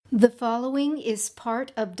The following is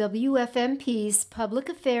part of WFMP's Public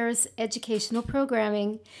Affairs educational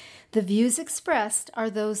programming. The views expressed are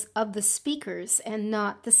those of the speakers and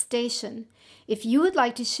not the station. If you would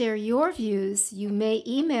like to share your views, you may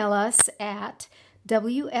email us at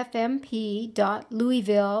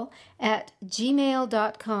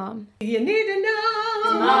wfmp.louisville@gmail.com. You need to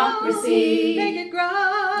know democracy, make it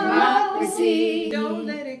grow. democracy. Don't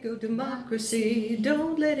let it go, democracy.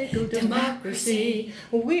 Don't let it go, democracy.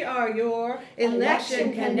 We are your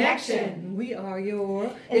election connection. We are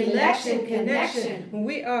your election connection.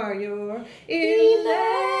 We are your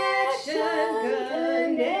election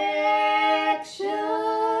connection.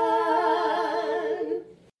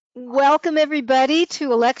 Welcome, everybody,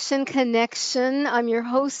 to Election Connection. I'm your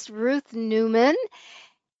host, Ruth Newman.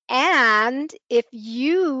 And if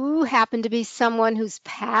you happen to be someone who's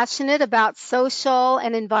passionate about social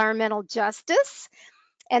and environmental justice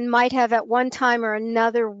and might have at one time or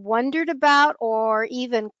another wondered about or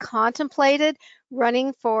even contemplated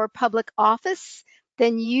running for public office,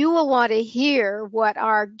 then you will want to hear what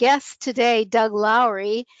our guest today, Doug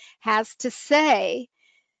Lowry, has to say.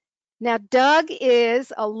 Now, Doug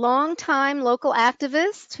is a longtime local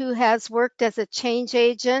activist who has worked as a change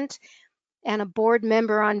agent and a board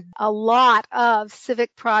member on a lot of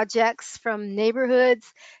civic projects, from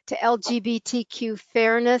neighborhoods to LGBTQ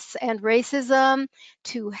fairness and racism,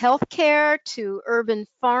 to healthcare, to urban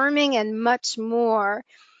farming, and much more.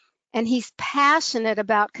 And he's passionate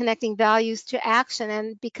about connecting values to action.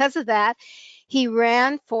 And because of that, he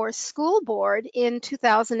ran for school board in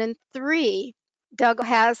 2003. Doug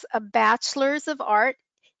has a bachelor's of art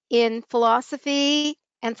in philosophy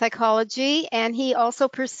and psychology, and he also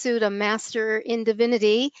pursued a master in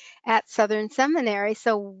divinity at Southern Seminary.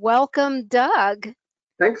 So welcome, Doug.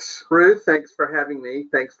 Thanks, Ruth. Thanks for having me.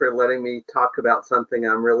 Thanks for letting me talk about something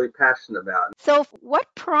I'm really passionate about. So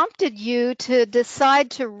what prompted you to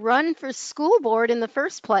decide to run for school board in the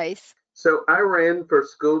first place? So I ran for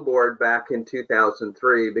school board back in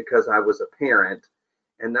 2003 because I was a parent.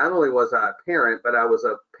 And not only was I a parent, but I was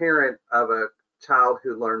a parent of a child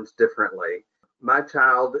who learns differently. My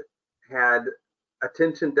child had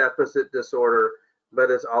attention deficit disorder,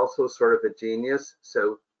 but is also sort of a genius.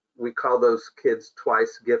 So we call those kids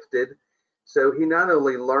twice gifted. So he not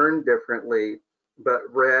only learned differently, but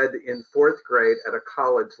read in fourth grade at a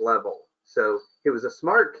college level. So he was a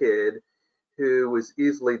smart kid who was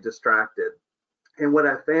easily distracted. And what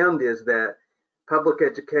I found is that public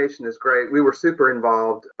education is great. We were super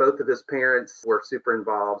involved. Both of his parents were super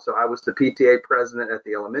involved. So I was the PTA president at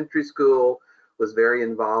the elementary school, was very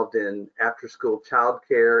involved in after-school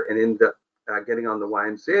childcare, and ended up getting on the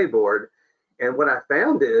YMCA board. And what I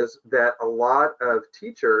found is that a lot of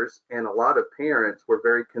teachers and a lot of parents were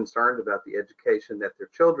very concerned about the education that their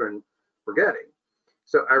children were getting.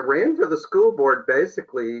 So I ran for the school board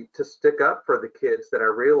basically to stick up for the kids that I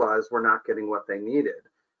realized were not getting what they needed.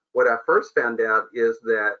 What I first found out is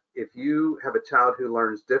that if you have a child who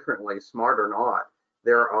learns differently, smart or not,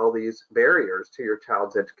 there are all these barriers to your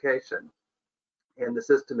child's education. And the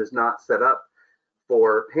system is not set up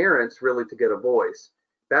for parents really to get a voice.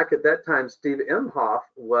 Back at that time, Steve Imhoff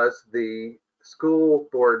was the school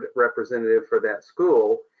board representative for that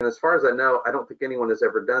school. And as far as I know, I don't think anyone has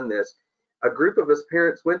ever done this. A group of his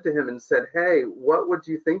parents went to him and said, "Hey, what would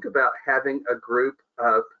you think about having a group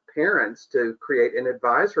of parents to create an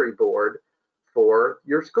advisory board for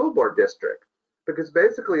your school board district?" Because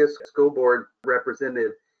basically a school board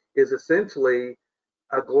representative is essentially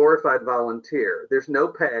a glorified volunteer. There's no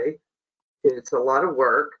pay. It's a lot of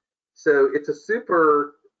work. So it's a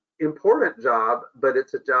super important job, but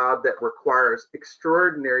it's a job that requires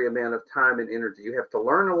extraordinary amount of time and energy. You have to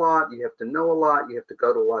learn a lot, you have to know a lot, you have to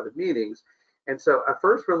go to a lot of meetings. And so I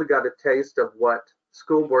first really got a taste of what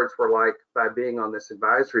school boards were like by being on this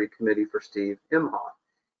advisory committee for Steve Imhoff.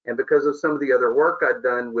 And because of some of the other work I'd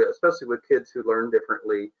done with, especially with kids who learn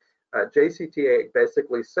differently, JCTA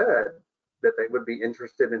basically said that they would be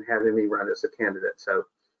interested in having me run as a candidate. So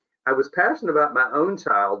I was passionate about my own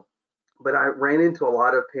child, but I ran into a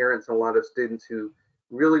lot of parents and a lot of students who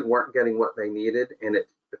really weren't getting what they needed. And it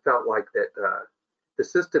felt like that the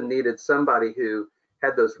system needed somebody who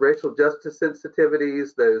had those racial justice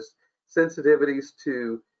sensitivities, those sensitivities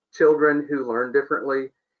to children who learn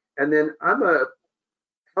differently. And then I'm a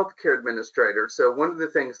healthcare administrator. So one of the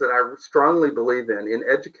things that I strongly believe in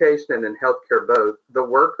education and in healthcare both, the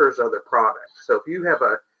workers are the product. So if you have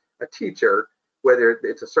a teacher, whether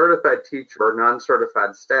it's a certified teacher or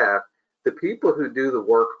non-certified staff, the people who do the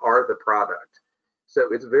work are the product. So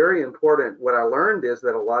it's very important. What I learned is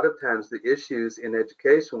that a lot of times the issues in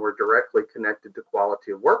education were directly connected to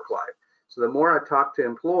quality of work life. So the more I talked to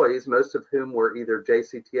employees, most of whom were either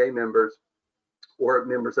JCTA members or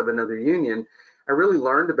members of another union, I really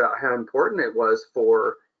learned about how important it was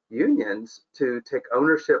for unions to take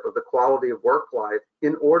ownership of the quality of work life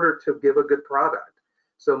in order to give a good product.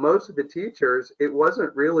 So most of the teachers, it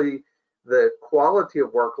wasn't really the quality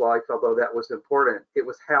of work life, although that was important. It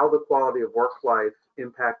was how the quality of work life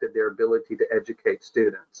impacted their ability to educate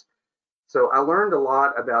students. So I learned a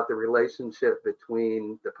lot about the relationship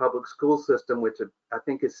between the public school system, which I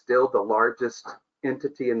think is still the largest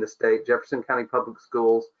entity in the state. Jefferson County Public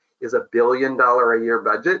Schools is $1 billion a year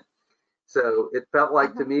budget. So it felt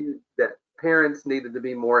like to me that parents needed to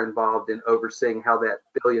be more involved in overseeing how that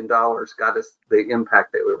 $1 billion got us the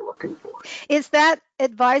impact that we were looking for. Is that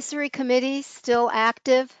advisory committee still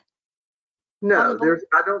active on the No, board?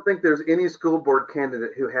 I don't think there's any school board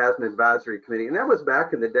candidate who has an advisory committee. And that was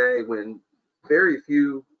back in the day when very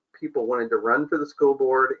few people wanted to run for the school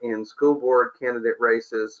board, and school board candidate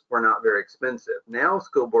races were not very expensive. Now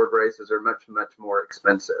school board races are much, much more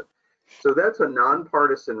expensive. So that's a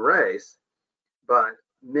nonpartisan race, but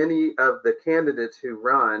many of the candidates who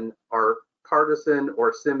run are partisan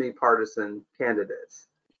or semi-partisan candidates.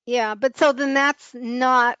 Yeah, but so then that's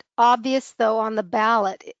not obvious though on the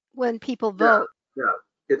ballot when people No, vote. no,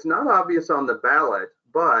 it's not obvious on the ballot,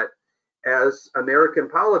 but as American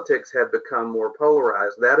politics have become more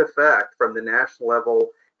polarized, that effect from the national level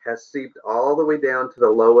has seeped all the way down to the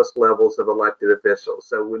lowest levels of elected officials.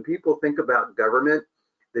 So when people think about government,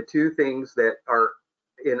 the two things that are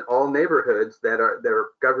in all neighborhoods that are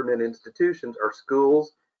government institutions are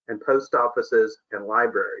schools and post offices and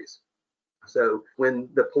libraries. So when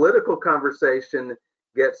the political conversation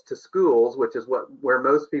gets to schools, which is where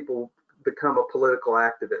most people become a political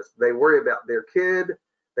activist, they worry about their kid,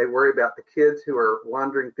 they worry about the kids who are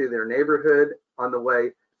wandering through their neighborhood on the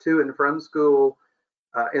way to and from school,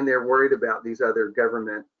 and they're worried about these other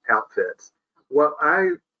government outfits. What I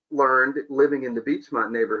learned living in the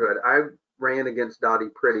Beachmont neighborhood, I ran against Dottie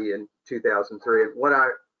Pretty in 2003, and what I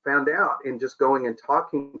found out in just going and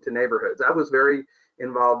talking to neighborhoods, I was very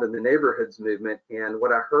involved in the neighborhoods movement. And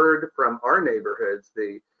what I heard from our neighborhoods,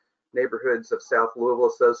 the neighborhoods of South Louisville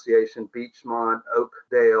Association, Beachmont,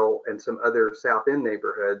 Oakdale, and some other South End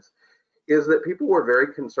neighborhoods, is that people were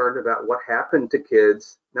very concerned about what happened to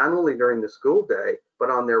kids, not only during the school day, but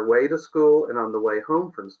on their way to school and on the way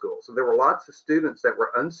home from school. So there were lots of students that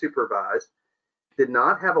were unsupervised, did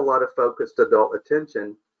not have a lot of focused adult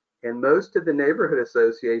attention, and most of the neighborhood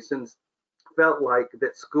associations felt like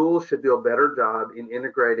that schools should do a better job in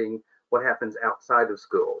integrating what happens outside of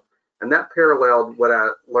school. And that paralleled what I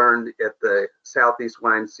learned at the Southeast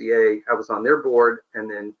YMCA. I was on their board and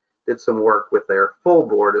then did some work with their full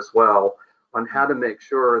board as well on how to make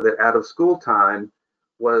sure that out of school time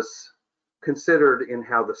was considered in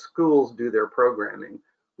how the schools do their programming.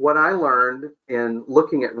 What I learned in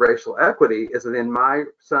looking at racial equity is that in my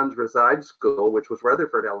son's reside school, which was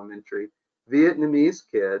Rutherford Elementary, Vietnamese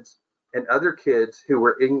kids and other kids who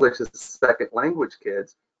were English as a second language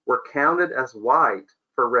kids were counted as white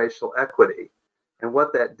for racial equity. And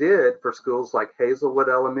what that did for schools like Hazelwood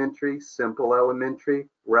Elementary, Simple Elementary,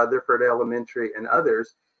 Rutherford Elementary, and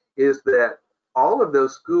others is that all of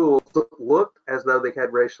those schools looked as though they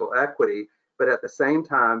had racial equity, but at the same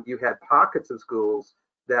time, you had pockets of schools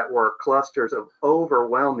that were clusters of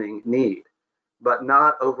overwhelming need, but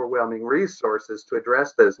not overwhelming resources to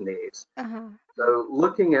address those needs. Uh-huh. So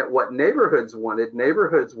looking at what neighborhoods wanted,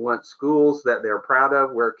 neighborhoods want schools that they're proud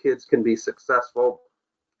of where kids can be successful.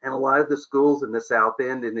 And a lot of the schools in the South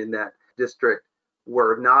End and in that district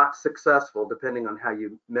were not successful, depending on how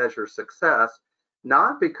you measure success,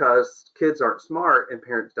 not because kids aren't smart and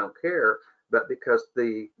parents don't care, but because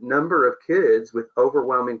the number of kids with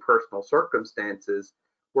overwhelming personal circumstances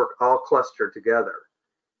were all clustered together.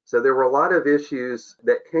 So there were a lot of issues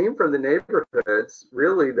that came from the neighborhoods,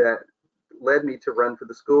 really, that led me to run for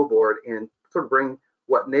the school board and sort of bring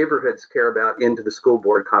what neighborhoods care about into the school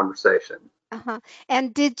board conversation. Uh-huh.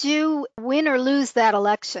 And did you win or lose that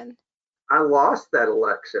election? I lost that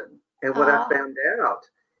election. And what I Oh, found out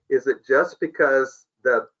is that just because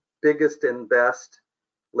the biggest and best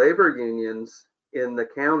labor unions in the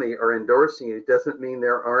county are endorsing you doesn't mean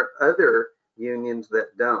there aren't other unions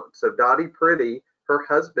that don't. So Dottie Pretty, her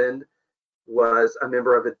husband, was a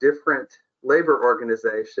member of a different labor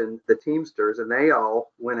organization, the Teamsters, and they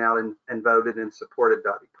all went out and voted and supported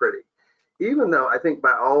Dottie Pretty. Even though I think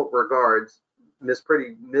by all regards, Miss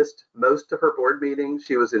Pretty missed most of her board meetings.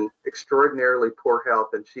 She was in extraordinarily poor health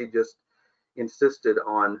and she just insisted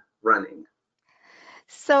on running.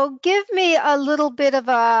 so give me a little bit of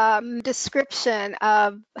a description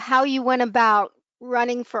of how you went about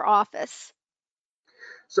running for office?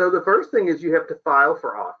 So the first thing is you have to file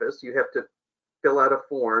for office. You have to fill out a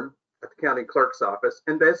form at the county clerk's office,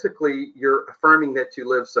 and basically you're affirming that you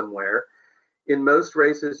live somewhere. In most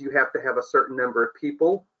races, you have to have a certain number of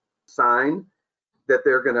people sign that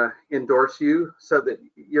they're going to endorse you so that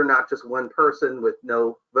you're not just one person with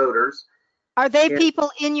no voters. Are they And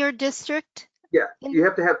people in your district? yeah, you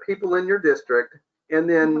have to have people in your district. And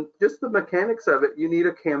then just the mechanics of it, you need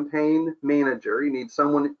a campaign manager. You need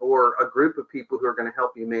someone or a group of people who are going to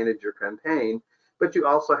help you manage your campaign. But you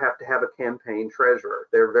also have to have a campaign treasurer.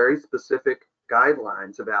 There are very specific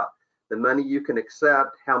guidelines about the money you can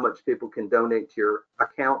accept, how much people can donate to your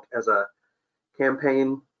account as a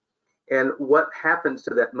campaign, and what happens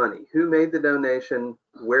to that money. Who made the donation?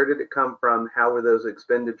 Where did it come from? How were those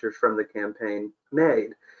expenditures from the campaign made?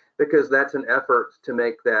 Because that's an effort to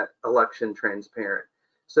make that election transparent.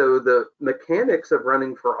 So the mechanics of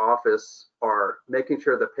running for office are making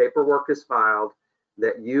sure the paperwork is filed,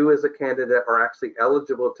 that you as a candidate are actually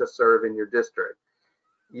eligible to serve in your district.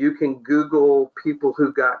 You can Google people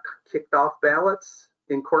who got kicked off ballots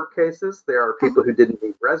in court cases. There are people who didn't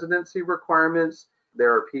meet residency requirements.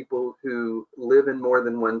 There are people who live in more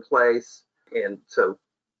than one place. And so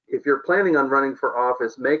if you're planning on running for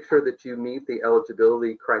office, make sure that you meet the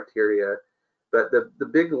eligibility criteria. But the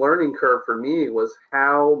big learning curve for me was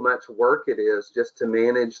how much work it is just to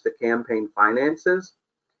manage the campaign finances.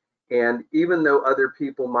 And even though other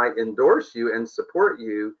people might endorse you and support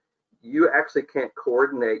you, you actually can't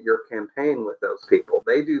coordinate your campaign with those people.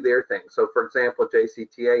 They do their thing. So, for example,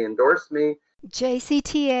 JCTA endorsed me.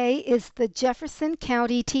 JCTA is the Jefferson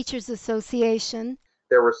County Teachers Association.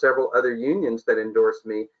 There were several other unions that endorsed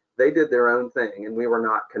me. They did their own thing, and we were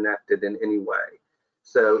not connected in any way.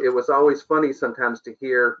 So it was always funny sometimes to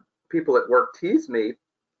hear people at work tease me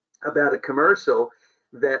about a commercial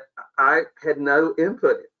that I had no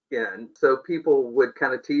input in. So people would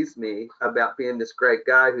kind of tease me about being this great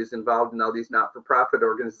guy who's involved in all these not-for-profit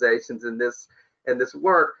organizations and this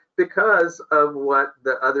work because of what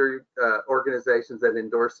the other organizations that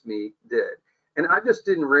endorsed me did. And I just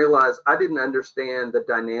didn't realize, I didn't understand the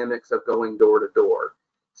dynamics of going door to door.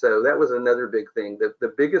 So that was another big thing.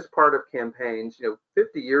 The biggest part of campaigns,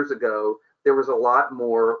 50 years ago, there was a lot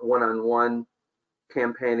more one-on-one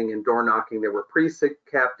campaigning and door knocking. There were precinct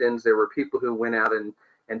captains. There were people who went out and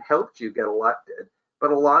helped you get elected.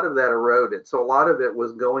 But a lot of that eroded. So a lot of it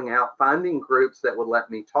was going out, finding groups that would let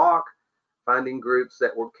me talk, finding groups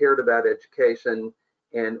that were cared about education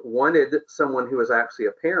and wanted someone who was actually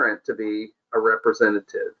a parent to be a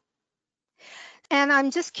representative. And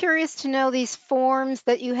I'm just curious to know these forms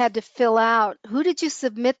that you had to fill out. Who did you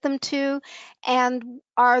submit them to? And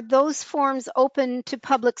are those forms open to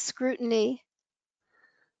public scrutiny?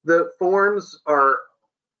 The forms are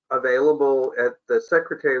available at the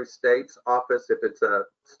Secretary of State's office. If it's a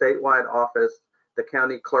statewide office, the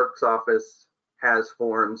county clerk's office has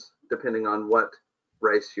forms depending on what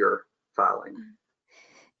race you're filing.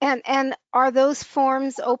 And are those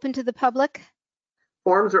forms open to the public?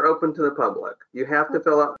 Forms are open to the public. You have to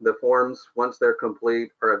fill out the forms once they're complete,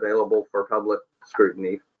 are available for public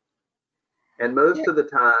scrutiny. And most of the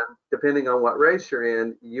time, depending on what race you're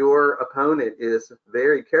in, your opponent is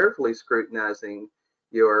very carefully scrutinizing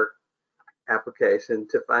your application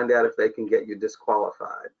to find out if they can get you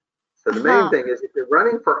disqualified. So the main thing is if you're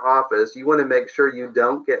running for office, you want to make sure you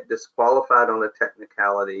don't get disqualified on a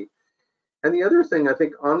technicality. And the other thing I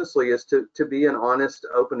think honestly is to be an honest,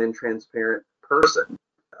 open, and transparent person.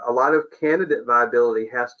 A lot of candidate viability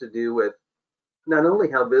has to do with not only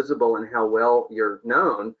how visible and how well you're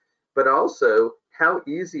known, but also how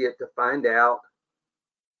easy it to find out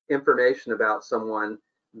information about someone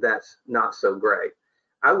that's not so great.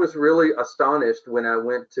 I was really astonished when I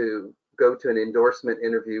went to go to an endorsement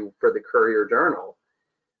interview for the Courier Journal,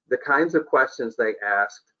 the kinds of questions they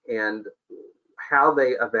asked and how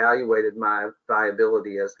they evaluated my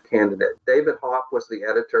viability as a candidate. David Hawk was the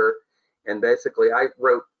editor, and basically I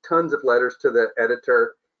wrote tons of letters to the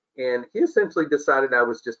editor, and he essentially decided I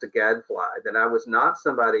was just a gadfly, that I was not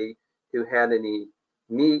somebody who had any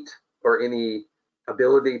meat or any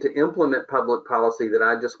ability to implement public policy, that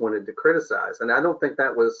I just wanted to criticize. And I don't think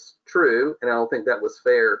that was true, and I don't think that was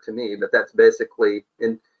fair to me, but that's basically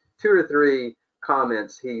in 2 or 3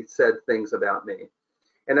 comments he said things about me.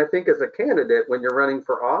 And I think as a candidate, when you're running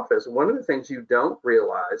for office, one of the things you don't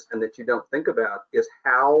realize and that you don't think about is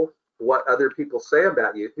what other people say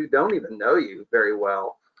about you who don't even know you very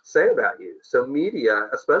well say about you. So media,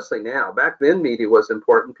 especially now, back then media was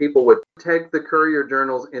important. People would take the Courier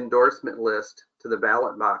Journal's endorsement list to the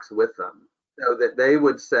ballot box with them, so that they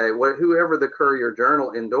would say, whoever the Courier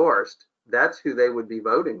Journal endorsed, that's who they would be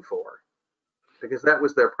voting for, because that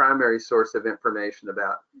was their primary source of information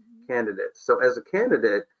about candidates. So as a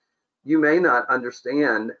candidate, you may not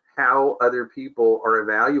understand how other people are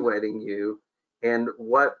evaluating you and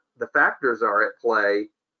what the factors are at play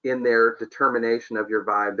in their determination of your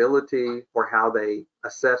viability or how they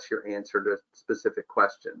assess your answer to specific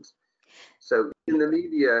questions. So in the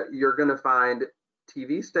media, you're going to find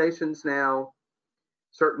TV stations now,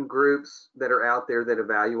 certain groups that are out there that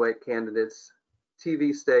evaluate candidates,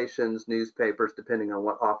 TV stations, newspapers, depending on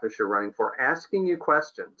what office you're running for, asking you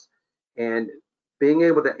questions. And being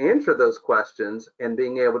able to answer those questions and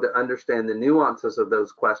being able to understand the nuances of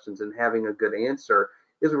those questions and having a good answer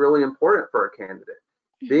is really important for a candidate.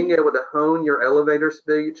 Being able to hone your elevator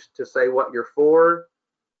speech to say what you're for,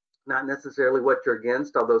 not necessarily what you're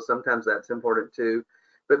against, although sometimes that's important too,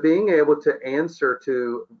 but being able to answer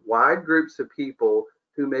to wide groups of people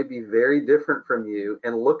who may be very different from you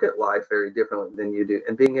and look at life very differently than you do,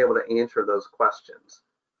 and being able to answer those questions.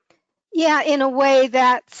 Yeah, in a way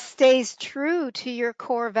that stays true to your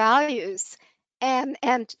core values and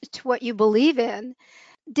to what you believe in.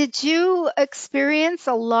 Did you experience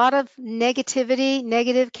a lot of negativity,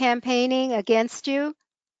 negative campaigning against you?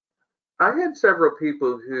 I had several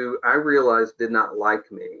people who I realized did not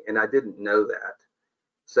like me, and I didn't know that.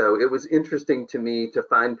 So it was interesting to me to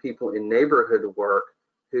find people in neighborhood work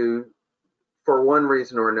who, for one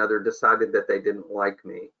reason or another, decided that they didn't like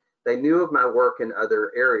me. They knew of my work in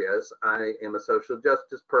other areas. I am a social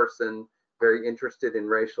justice person, very interested in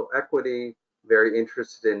racial equity, very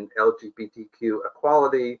interested in LGBTQ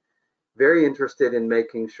equality, very interested in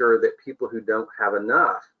making sure that people who don't have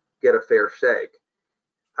enough get a fair shake.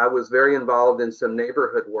 I was very involved in some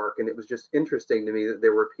neighborhood work, and it was just interesting to me that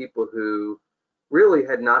there were people who really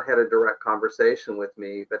had not had a direct conversation with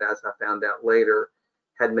me, but as I found out later,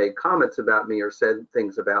 had made comments about me or said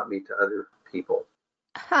things about me to other people.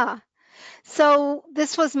 Huh. So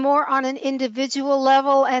this was more on an individual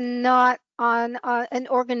level and not on an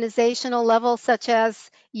organizational level, such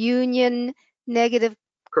as union negative.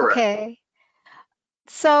 Correct. Okay.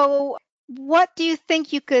 So what do you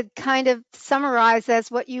think you could kind of summarize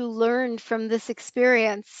as what you learned from this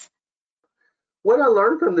experience? What I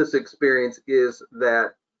learned from this experience is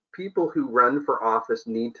that people who run for office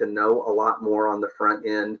need to know a lot more on the front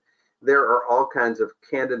end. There are all kinds of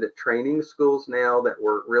candidate training schools now that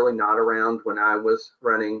were really not around when I was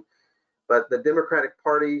running, but the Democratic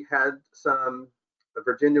Party had some.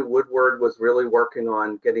 Virginia Woodward was really working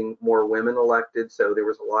on getting more women elected, so there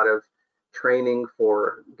was a lot of training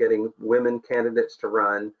for getting women candidates to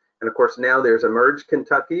run. And of course, now there's Emerge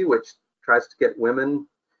Kentucky, which tries to get women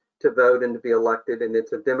to vote and to be elected, and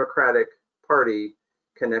it's a Democratic Party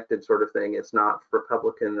connected sort of thing. It's not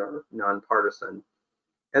Republican or nonpartisan.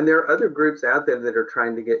 And there are other groups out there that are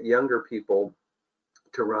trying to get younger people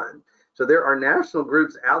to run. So there are national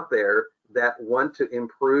groups out there that want to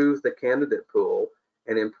improve the candidate pool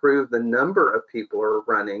and improve the number of people who are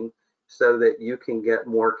running so that you can get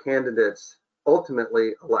more candidates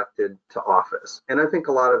ultimately elected to office. And I think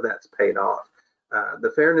a lot of that's paid off.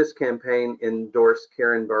 The Fairness Campaign endorsed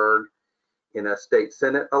Karen Berg in a state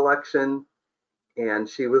Senate election, and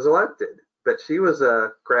she was elected. But she was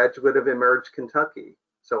a graduate of Emerge Kentucky.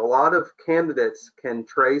 So a lot of candidates can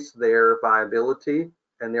trace their viability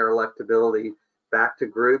and their electability back to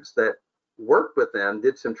groups that worked with them,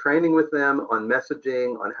 did some training with them on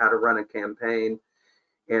messaging, on how to run a campaign,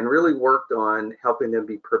 and really worked on helping them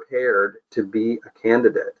be prepared to be a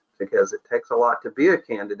candidate, because it takes a lot to be a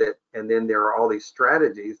candidate. And then there are all these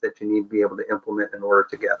strategies that you need to be able to implement in order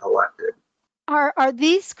to get elected. Are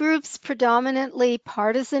these groups predominantly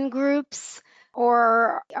partisan groups,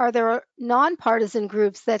 or are there nonpartisan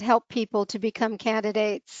groups that help people to become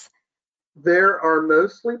candidates? There are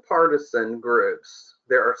mostly partisan groups.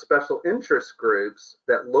 There are special interest groups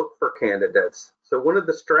that look for candidates. So one of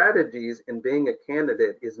the strategies in being a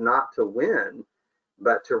candidate is not to win,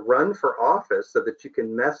 but to run for office so that you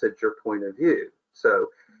can message your point of view. So,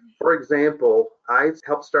 for example, I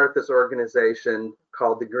helped start this organization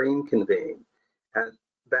called the Green Convene. And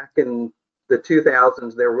back in the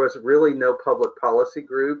 2000s, there was really no public policy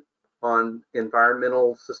group on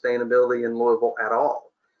environmental sustainability in Louisville at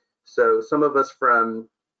all. So some of us from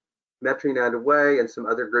Metro United Way and some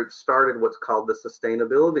other groups started what's called the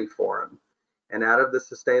Sustainability Forum. And out of the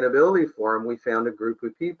Sustainability Forum, we found a group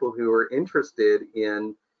of people who were interested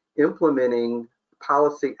in implementing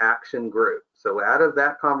policy action group. So out of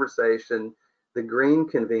that conversation, the Green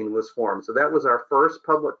Convene was formed. So that was our first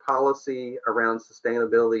public policy around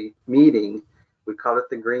sustainability meeting. We called it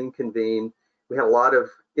the Green Convene. We had a lot of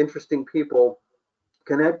interesting people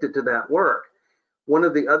connected to that work. One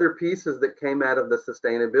of the other pieces that came out of the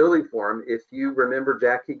sustainability forum, if you remember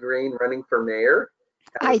Jackie Green running for mayor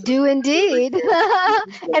at a I do sustainability indeed.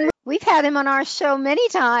 forum, And we've had him on our show many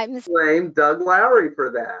times. blamed Doug Lowry for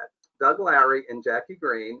that. Doug Lowry and Jackie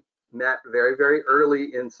Green met very, very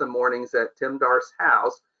early in some mornings at Tim Darth's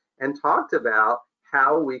house and talked about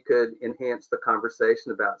how we could enhance the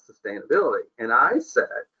conversation about sustainability. And I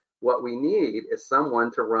said, what we need is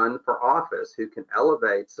someone to run for office who can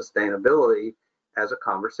elevate sustainability as a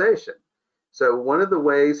conversation. So one of the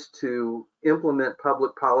ways to implement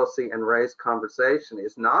public policy and raise conversation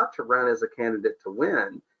is not to run as a candidate to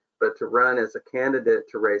win, but to run as a candidate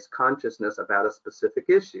to raise consciousness about a specific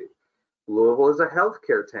issue. Louisville is a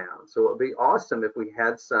healthcare town, so it would be awesome if we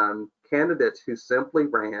had some candidates who simply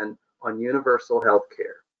ran on universal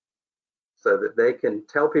healthcare so that they can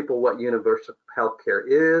tell people what universal healthcare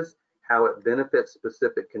is, how it benefits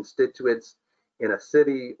specific constituents in a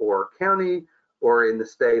city or county or in the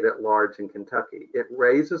state at large in Kentucky. It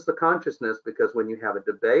raises the consciousness because when you have a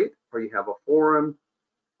debate or you have a forum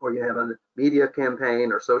or you have a media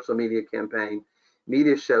campaign or social media campaign,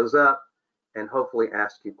 media shows up and hopefully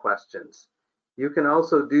asks you questions. You can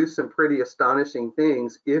also do some pretty astonishing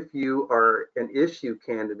things if you are an issue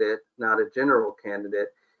candidate, not a general candidate,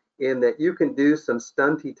 in that you can do some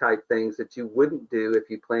stunty type things that you wouldn't do if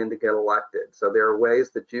you plan to get elected. So there are ways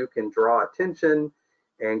that you can draw attention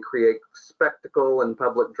and create spectacle and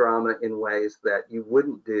public drama in ways that you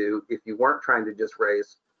wouldn't do if you weren't trying to just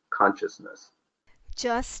raise consciousness.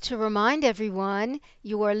 Just to remind everyone,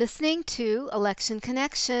 you are listening to Election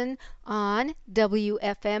Connection on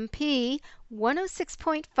WFMP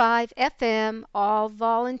 106.5 FM, all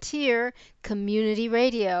volunteer community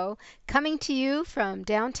radio, coming to you from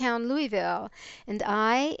downtown Louisville. And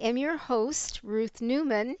I am your host, Ruth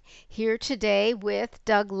Newman, here today with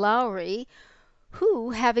Doug Lowry,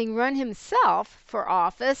 who, having run himself for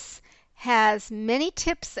office, has many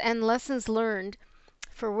tips and lessons learned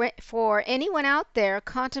for anyone out there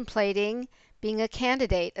contemplating being a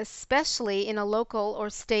candidate, especially in a local or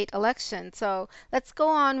state election. So let's go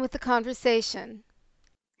on with the conversation.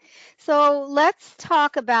 So let's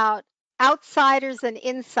talk about outsiders and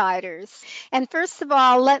insiders. And first of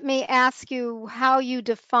all, let me ask you how you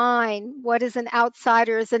define what is an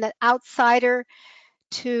outsider. Is an outsider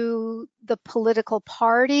to the political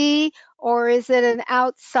party, or is it an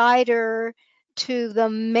outsider to the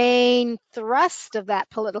main thrust of that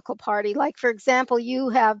political party? Like, for example, you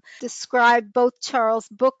have described both Charles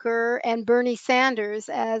Booker and Bernie Sanders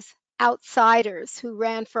as outsiders who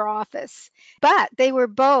ran for office, but they were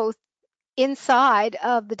both inside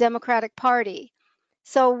of the Democratic Party.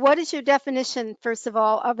 So, what is your definition, first of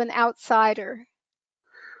all, of an outsider?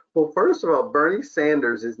 Well, first of all, Bernie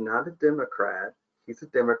Sanders is not a Democrat. He's a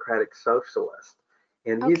Democratic socialist.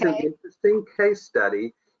 And he's an Okay. interesting case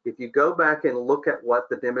study. If you go back and look at what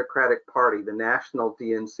the Democratic Party, the national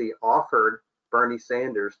DNC, offered Bernie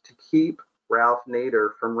Sanders to keep Ralph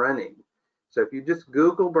Nader from running. So if you just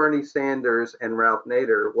Google Bernie Sanders and Ralph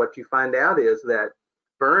Nader, what you find out is that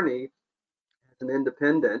Bernie, as an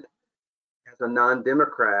independent, as a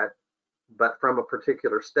non-Democrat, but from a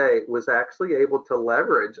particular state, was actually able to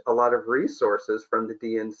leverage a lot of resources from the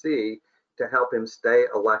DNC to help him stay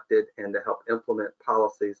elected and to help implement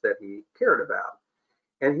policies that he cared about.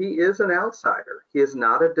 And he is an outsider. He is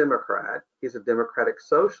not a Democrat. He's a Democratic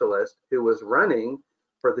socialist who was running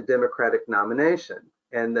for the Democratic nomination.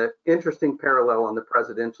 And the interesting parallel on the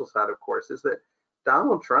presidential side, of course, is that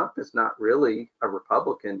Donald Trump is not really a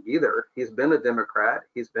Republican either. He's been a Democrat,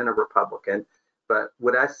 he's been a Republican. But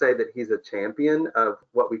would I say that he's a champion of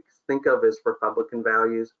what we think of as Republican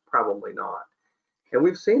values? Probably not. And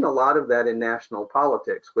we've seen a lot of that in national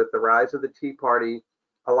politics with the rise of the Tea Party.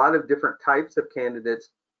 A lot of different types of candidates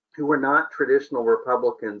who were not traditional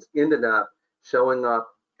Republicans ended up showing up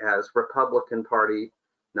as Republican Party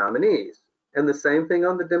nominees. And the same thing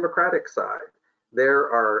on the Democratic side. There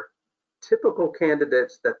are typical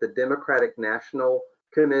candidates that the Democratic National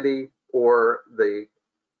Committee or the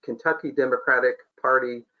Kentucky Democratic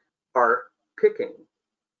Party are picking.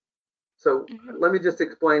 So let me just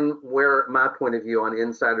explain where my point of view on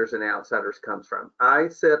insiders and outsiders comes from. I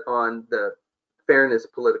sit on the Fairness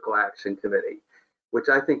Political Action Committee, which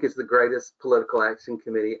I think is the greatest political action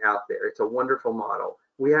committee out there. It's a wonderful model.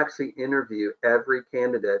 We actually interview every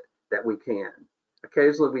candidate that we can.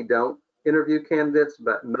 Occasionally we don't interview candidates,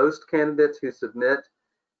 but most candidates who submit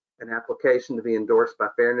an application to be endorsed by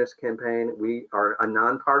Fairness Campaign, we are a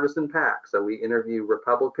nonpartisan PAC. So we interview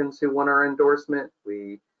Republicans who want our endorsement.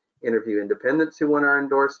 We interview independents who want our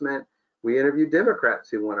endorsement. We interview Democrats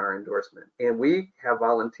who want our endorsement. And we have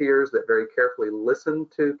volunteers that very carefully listen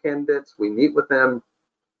to candidates. We meet with them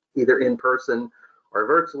either in person or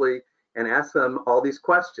virtually and ask them all these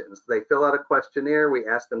questions. They fill out a questionnaire. We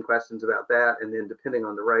ask them questions about that. And then depending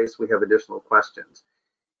on the race, we have additional questions.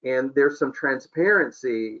 And there's some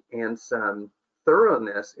transparency and some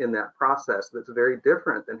thoroughness in that process that's very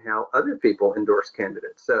different than how other people endorse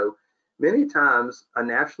candidates. So many times a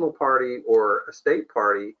national party or a state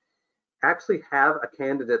party actually have a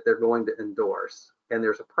candidate they're going to endorse. And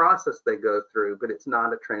there's a process they go through, but it's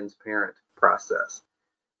not a transparent process.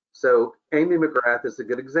 So Amy McGrath is a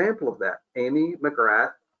good example of that. Amy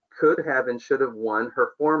McGrath could have and should have won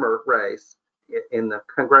her former race in the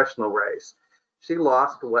congressional race. She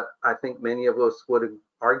lost what I think many of us would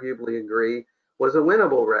arguably agree was a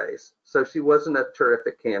winnable race. So she wasn't a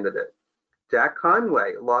terrific candidate. Jack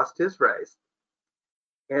Conway lost his race.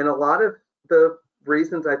 And a lot of the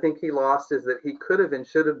reasons I think he lost is that he could have and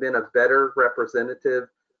should have been a better representative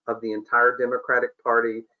of the entire Democratic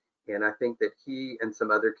Party. And I think that he and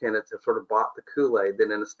some other candidates have sort of bought the Kool-Aid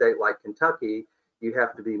that in a state like Kentucky, you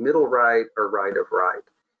have to be middle right or right of right.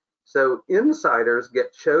 So insiders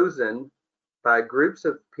get chosen by groups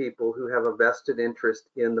of people who have a vested interest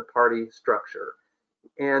in the party structure.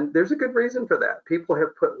 And there's a good reason for that. People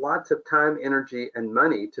have put lots of time, energy, and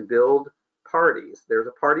money to build parties. There's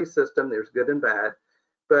a party system, there's good and bad,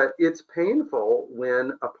 but it's painful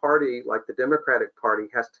when a party like the Democratic Party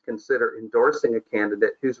has to consider endorsing a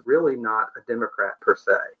candidate who's really not a Democrat per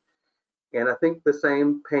se. And I think the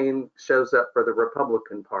same pain shows up for the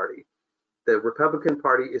Republican Party. The Republican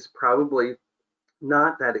Party is probably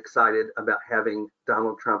not that excited about having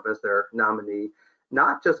Donald Trump as their nominee,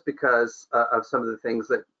 not just because of some of the things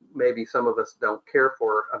that maybe some of us don't care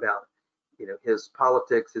for about, his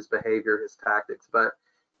politics, his behavior, his tactics, but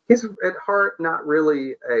he's at heart not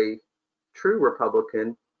really a true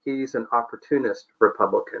Republican. He's an opportunist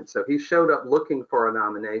Republican. So he showed up looking for a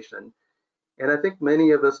nomination. And I think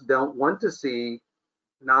many of us don't want to see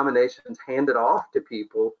nominations handed off to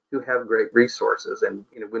people who have great resources. And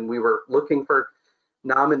when we were looking for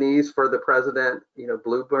nominees for the president,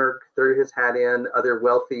 Bloomberg threw his hat in, other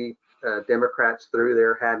wealthy Democrats threw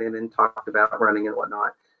their hat in and talked about running and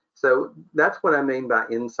whatnot. So that's what I mean by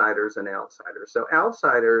insiders and outsiders. So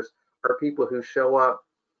outsiders are people who show up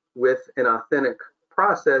with an authentic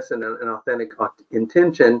process and an authentic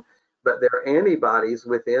intention, but they're antibodies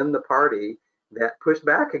within the party that push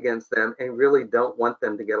back against them and really don't want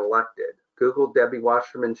them to get elected. Google Debbie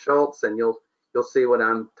Wasserman Schultz and you'll see what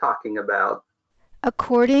I'm talking about.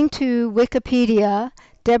 According to Wikipedia,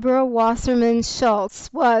 Deborah Wasserman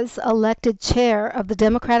Schultz was elected chair of the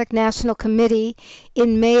Democratic National Committee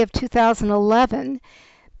in May of 2011,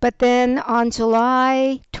 but then on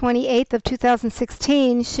July 28th of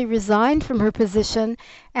 2016, she resigned from her position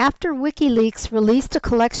after WikiLeaks released a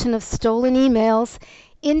collection of stolen emails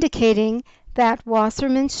indicating that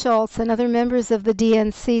Wasserman Schultz and other members of the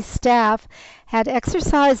DNC staff had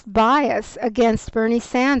exercised bias against Bernie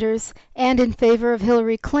Sanders and in favor of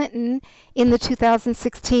Hillary Clinton in the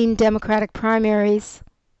 2016 Democratic primaries.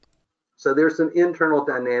 So there's some internal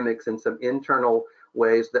dynamics and some internal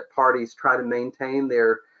ways that parties try to maintain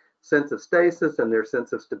their sense of stasis and their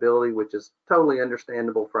sense of stability, which is totally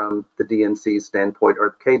understandable from the DNC standpoint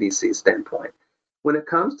or the KDC standpoint. When it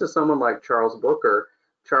comes to someone like Charles Booker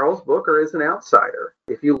is an outsider.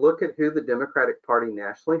 If you look at who the Democratic Party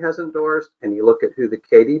nationally has endorsed and you look at who the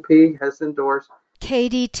KDP has endorsed,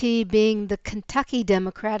 KDT being the Kentucky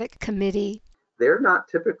Democratic Committee, they're not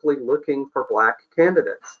typically looking for Black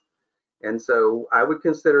candidates. And so I would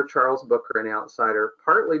consider Charles Booker an outsider,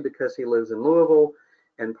 partly because he lives in Louisville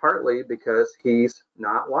and partly because he's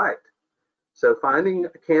not white. So finding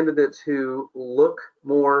candidates who look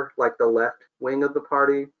more like the left wing of the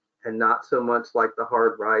party and not so much like the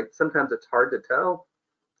hard right. Sometimes it's hard to tell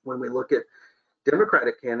when we look at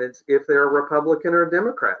Democratic candidates if they're a Republican or a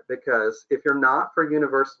Democrat, because if you're not for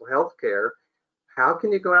universal health care, how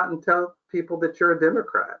can you go out and tell people that you're a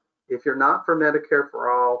Democrat? If you're not for Medicare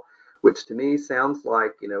for all, which to me sounds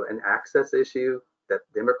like, an access issue that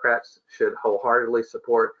Democrats should wholeheartedly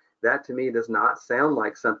support, that to me does not sound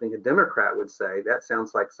like something a Democrat would say. That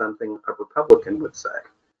sounds like something a Republican would say.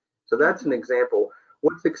 So that's an example.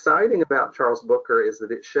 What's exciting about Charles Booker is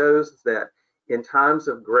that it shows that in times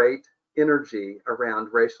of great energy around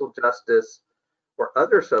racial justice or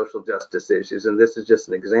other social justice issues, and this is just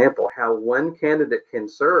an example, how one candidate can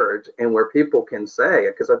surge and where people can say,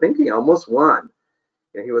 because I think he almost won.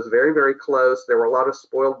 He was very, very close. There were a lot of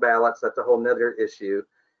spoiled ballots. That's a whole nother issue.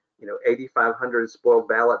 8,500 spoiled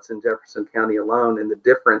ballots in Jefferson County alone, and the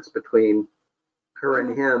difference between her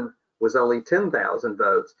and him was only 10,000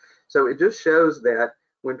 votes. So it just shows that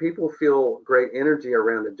when people feel great energy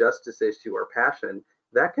around a justice issue or passion,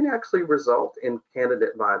 that can actually result in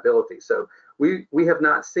candidate viability. So we have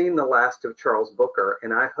not seen the last of Charles Booker,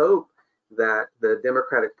 and I hope that the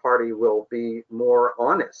Democratic Party will be more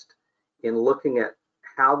honest in looking at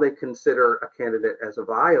how they consider a candidate as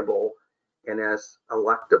viable and as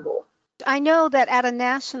electable. I know that at a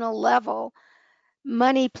national level,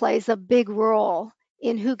 money plays a big role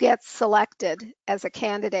in who gets selected as a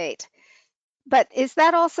candidate. But is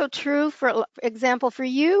that also true, for example, for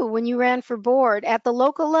you when you ran for board? At the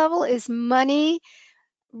local level, is money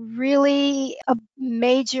really a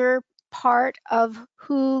major part of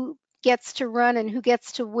who gets to run and who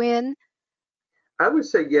gets to win? I would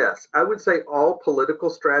say yes. I would say all political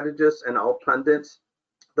strategists and all pundits,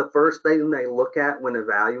 the first thing they look at when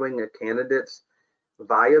evaluating a candidate's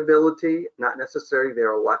viability, not necessarily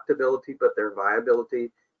their electability, but their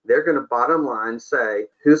viability, they're going to bottom line say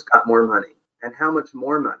who's got more money and how much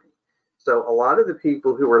more money. So a lot of the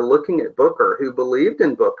people who were looking at Booker, who believed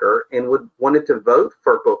in Booker and would wanted to vote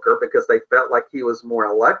for Booker because they felt like he was more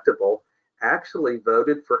electable, actually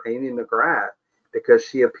voted for Amy McGrath because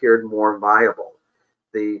she appeared more viable.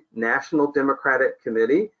 The National Democratic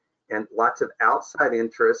Committee and lots of outside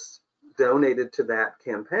interests donated to that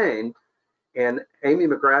campaign. And Amy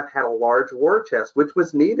McGrath had a large war chest, which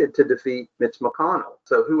was needed to defeat Mitch McConnell.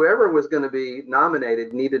 So whoever was going to be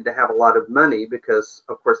nominated needed to have a lot of money because,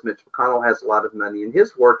 of course, Mitch McConnell has a lot of money in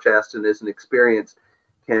his war chest and is an experienced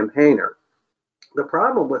campaigner. The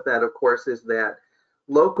problem with that, of course, is that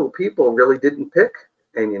local people really didn't pick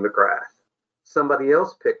Amy McGrath. Somebody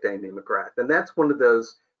else picked Amy McGrath. And that's one of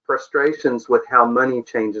those frustrations with how money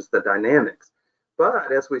changes the dynamics.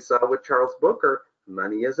 But as we saw with Charles Booker,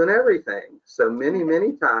 money isn't everything. So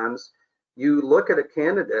many times you look at a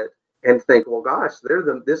candidate and think, well, gosh,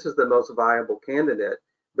 this is the most viable candidate.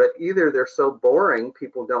 But either they're so boring,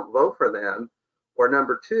 people don't vote for them, or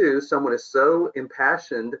number two, someone is so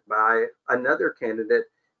impassioned by another candidate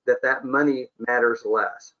that that money matters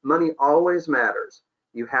less. Money always matters.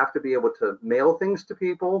 You have to be able to mail things to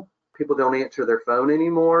people. People don't answer their phone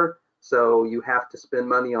anymore. So you have to spend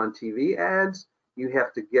money on TV ads. You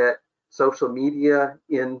have to get social media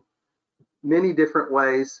in many different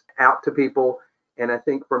ways out to people. And I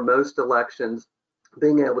think for most elections,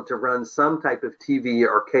 being able to run some type of TV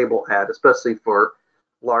or cable ad, especially for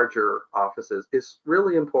larger offices, is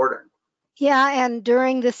really important. Yeah, and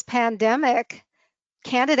during this pandemic,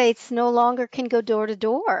 candidates no longer can go door to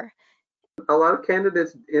door. A lot of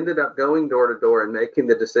candidates ended up going door to door and making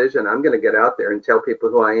the decision, I'm going to get out there and tell people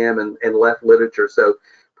who I am, and left literature. So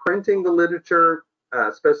printing the literature,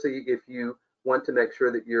 especially if you want to make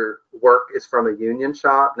sure that your work is from a union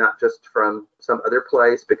shop, not just from some other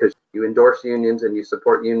place, because you endorse unions and you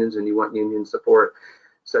support unions and you want union support.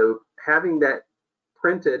 So having that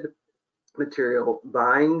printed material,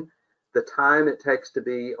 buying the time it takes to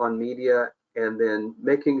be on media, and then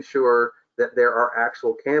making sure that there are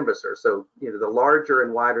actual canvassers. So, the larger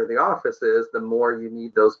and wider the office is, the more you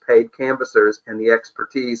need those paid canvassers and the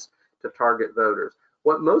expertise to target voters.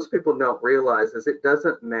 What most people don't realize is it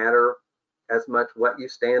doesn't matter as much what you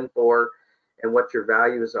stand for and what your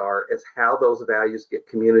values are, as how those values get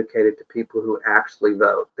communicated to people who actually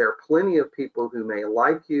vote. There are plenty of people who may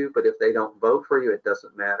like you, but if they don't vote for you, it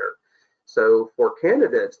doesn't matter. So for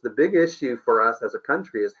candidates, the big issue for us as a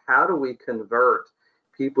country is how do we convert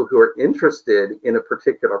people who are interested in a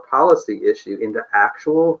particular policy issue into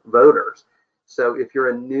actual voters? So if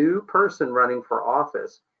you're a new person running for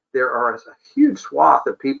office, there are a huge swath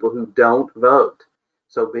of people who don't vote.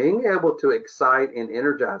 So being able to excite and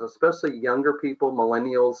energize, especially younger people,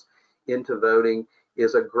 millennials, into voting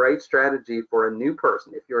is a great strategy for a new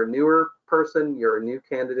person. If you're a newer person, you're a new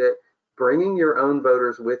candidate, bringing your own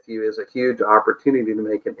voters with you is a huge opportunity to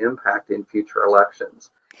make an impact in future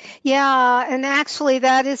elections. Yeah, and actually,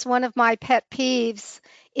 that is one of my pet peeves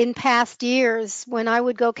in past years when I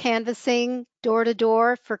would go canvassing door to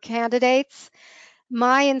door for candidates.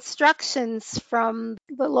 My instructions from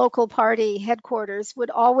the local party headquarters would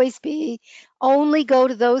always be only go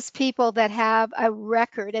to those people that have a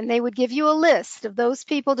record, and they would give you a list of those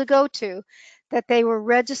people to go to, that they were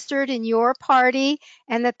registered in your party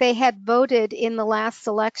and that they had voted in the last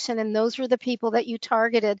election, and those were the people that you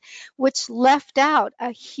targeted, which left out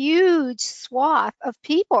a huge swath of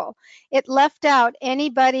people. It left out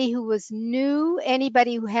anybody who was new,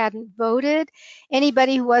 anybody who hadn't voted,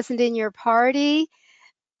 anybody who wasn't in your party,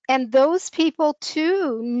 and those people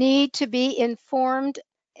too need to be informed,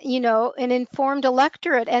 an informed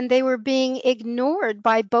electorate, and they were being ignored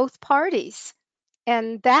by both parties.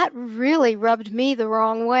 And that really rubbed me the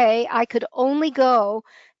wrong way. I could only go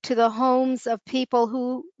to the homes of people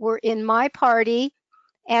who were in my party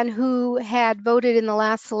and who had voted in the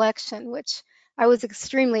last election, which I was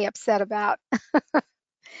extremely upset about.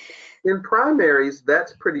 In primaries,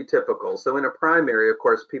 that's pretty typical. So in a primary, of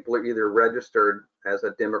course, people are either registered as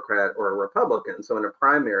a Democrat or a Republican. So in a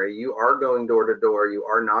primary, you are going door to door, you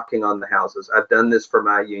are knocking on the houses. I've done this for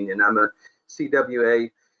my union. I'm a CWA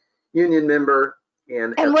union member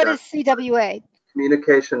and And have what done is CWA?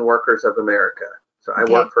 Communication Workers of America. So I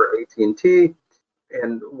Okay. work for AT&T.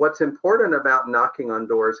 And what's important about knocking on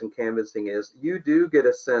doors and canvassing is you do get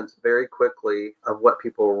a sense very quickly of what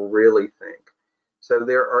people really think. So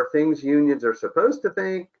there are things unions are supposed to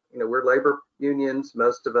think. You know, we're labor unions.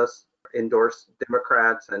 Most of us endorse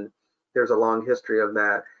Democrats, and there's a long history of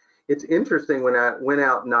that. It's interesting when I went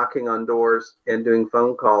out knocking on doors and doing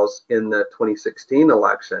phone calls in the 2016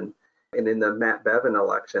 election and in the Matt Bevin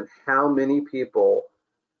election, how many people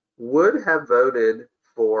would have voted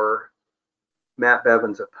for Matt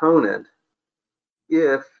Bevin's opponent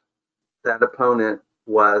if that opponent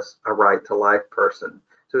was a right to life person.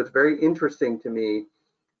 So it's very interesting to me.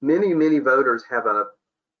 Many voters have a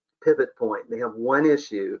pivot point. They have one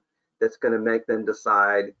issue that's going to make them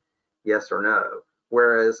decide yes or no.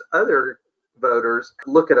 Whereas other voters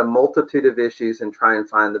look at a multitude of issues and try and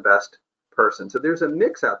find the best person. So there's a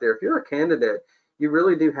mix out there. If you're a candidate, you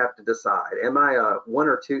really do have to decide, am I a one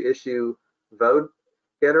or two issue vote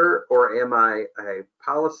getter or am I a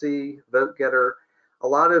policy vote getter? A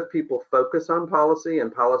lot of people focus on policy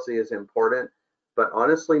and policy is important, but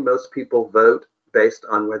honestly, most people vote based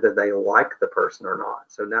on whether they like the person or not.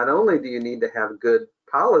 So not only do you need to have good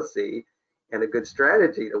policy and a good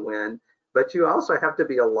strategy to win, but you also have to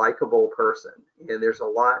be a likable person. And there's a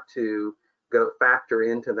lot to go factor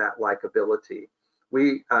into that likability.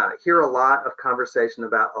 We hear a lot of conversation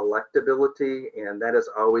about electability, and that is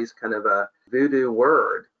always kind of a voodoo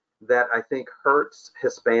word that I think hurts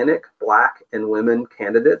Hispanic, Black, and women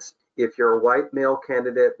candidates. If you're a white male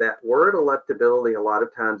candidate, that word electability a lot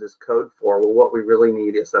of times is code for, well, what we really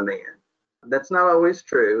need is a man. That's not always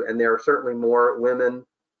true, and there are certainly more women,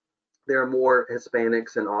 there are more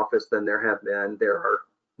Hispanics in office than there have been. There are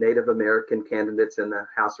Native American candidates in the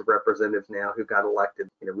House of Representatives now who got elected.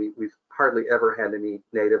 You know, we've hardly ever had any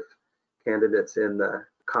Native candidates in the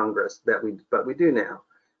Congress but we do now.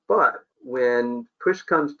 But when push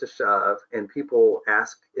comes to shove and people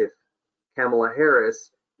ask if Kamala Harris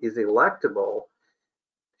is electable,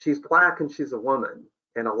 she's Black and she's a woman.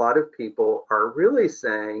 And a lot of people are really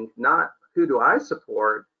saying, not who do I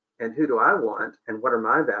support and who do I want and what are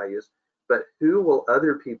my values, but who will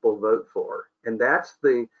other people vote for? And that's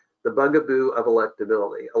the bugaboo of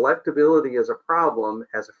electability. Electability is a problem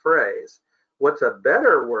as a phrase. What's a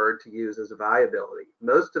better word to use is viability.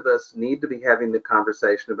 Most of us need to be having the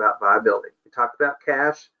conversation about viability. We talked about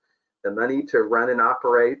cash. The money to run and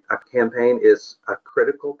operate a campaign is a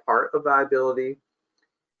critical part of viability.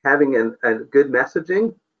 Having a good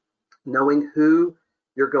messaging, knowing who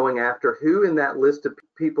you're going after, who in that list of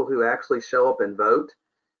people who actually show up and vote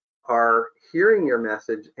are hearing your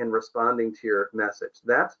message and responding to your message.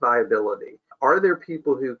 That's viability. Are there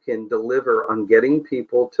people who can deliver on getting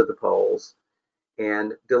people to the polls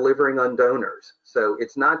and delivering on donors? So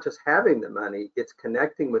it's not just having the money, it's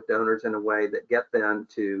connecting with donors in a way that get them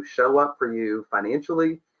to show up for you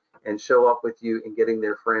financially and show up with you in getting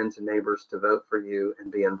their friends and neighbors to vote for you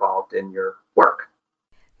and be involved in your work.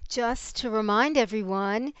 Just to remind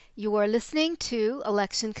everyone, you are listening to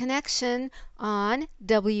Election Connection on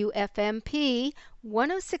WFMP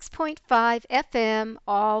 106.5 FM,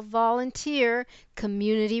 all volunteer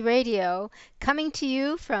community radio, coming to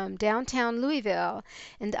you from downtown Louisville.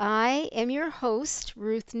 And I am your host,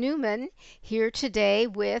 Ruth Newman, here today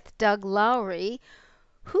with Doug Lowry,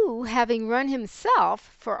 who, having run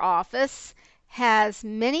himself for office, has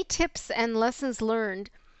many tips and lessons learned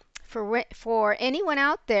for anyone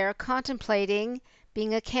out there contemplating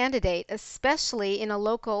being a candidate, especially in a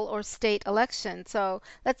local or state election. So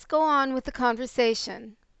let's go on with the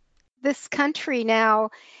conversation. This country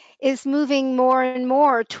now is moving more and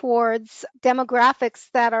more towards demographics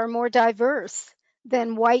that are more diverse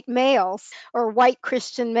than white males or white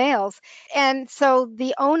Christian males. And so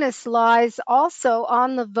the onus lies also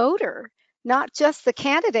on the voter, not just the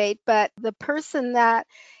candidate, but the person that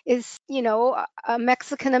is, a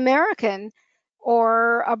Mexican American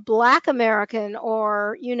or a Black American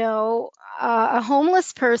or, a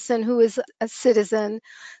homeless person who is a citizen,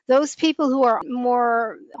 those people who are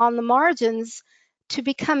more on the margins to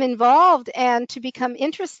become involved and to become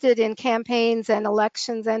interested in campaigns and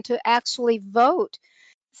elections and to actually vote.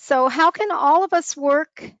 So how can all of us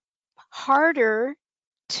work harder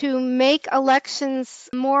to make elections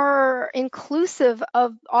more inclusive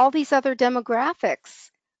of all these other demographics?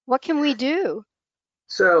 What can we do?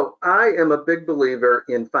 So I am a big believer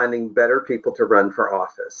in finding better people to run for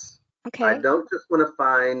office. I Okay. don't just want to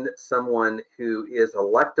find someone who is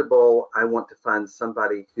electable. I want to find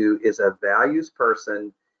somebody who is a values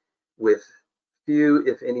person with few,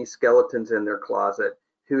 if any, skeletons in their closet,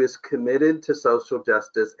 who is committed to social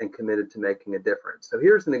justice and committed to making a difference. So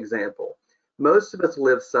here's an example. Most of us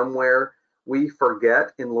live somewhere. We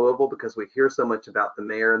forget in Louisville, because we hear so much about the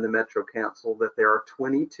mayor and the Metro Council, that there are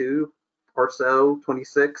 22 or so,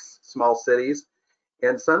 26 small cities.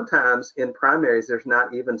 And sometimes in primaries, there's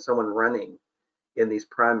not even someone running in these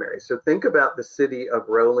primaries. So think about the city of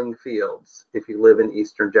Rolling Fields if you live in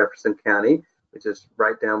eastern Jefferson County, which is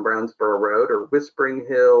right down Brownsboro Road, or Whispering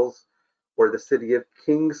Hills, or the city of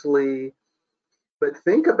Kingsley. But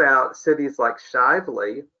think about cities like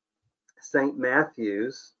Shively, St.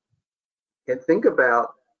 Matthews, and think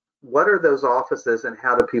about what are those offices and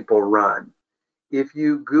how do people run. If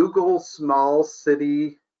you Google small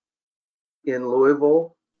city in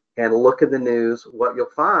Louisville and look at the news, what you'll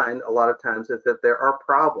find a lot of times is that there are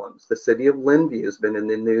problems. The city of Linview has been in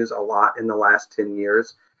the news a lot in the last 10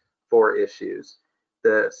 years for issues.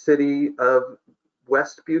 The city of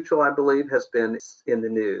West Buchel, I believe, has been in the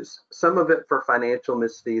news. Some of it for financial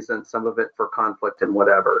misfeasance, some of it for conflict and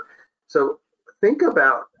whatever. So think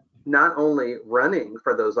about not only running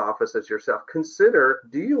for those offices yourself, consider,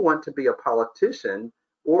 do you want to be a politician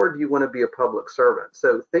or do you want to be a public servant?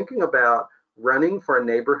 So thinking about running for a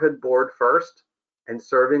neighborhood board first and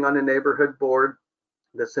serving on a neighborhood board.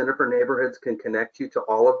 The Center for Neighborhoods can connect you to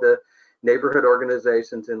all of the neighborhood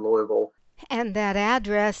organizations in Louisville. And that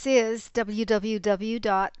address is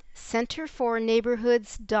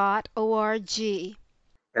www.centerforneighborhoods.org.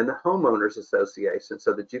 And the homeowners association,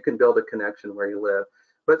 so that you can build a connection where you live.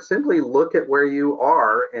 But simply look at where you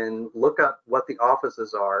are and look up what the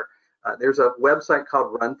offices are. There's a website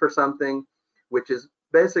called Run for Something, which is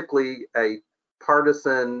basically a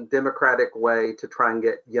partisan democratic way to try and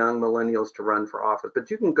get young millennials to run for office. But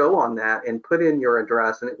you can go on that and put in your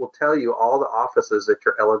address, and it will tell you all the offices that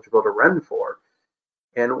you're eligible to run for.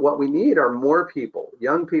 And what we need are more people,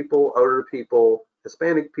 young people, older people,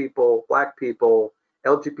 Hispanic people, Black people,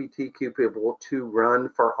 LGBTQ people, to run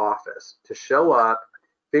for office, to show up,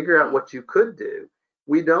 figure out what you could do.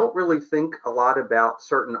 We don't really think a lot about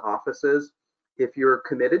certain offices. If you're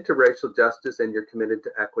committed to racial justice and you're committed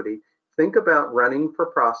to equity, think about running for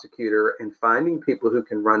prosecutor and finding people who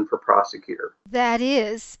can run for prosecutor. That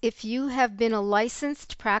is, if you have been a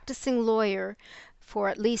licensed practicing lawyer for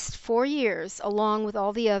at least 4 years, along with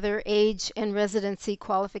all the other age and residency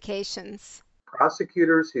qualifications.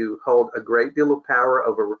 Prosecutors who hold a great deal of power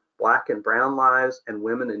over Black and brown lives and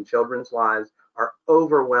women and children's lives are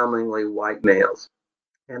overwhelmingly white males.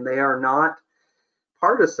 And they are not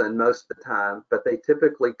partisan most of the time, but they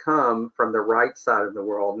typically come from the right side of the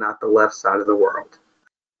world, not the left side of the world.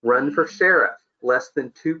 Run for sheriff. Less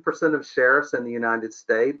than 2% of sheriffs in the United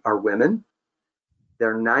States are women.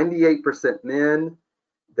 They're 98% men.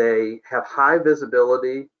 They have high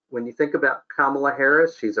visibility. When you think about Kamala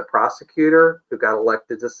Harris, she's a prosecutor who got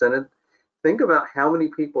elected to Senate. Think about how many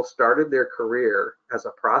people started their career as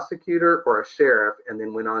a prosecutor or a sheriff and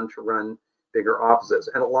then went on to run bigger offices.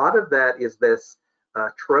 And a lot of that is this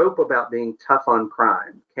trope about being tough on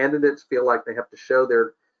crime. Candidates feel like they have to show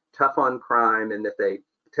they're tough on crime and that they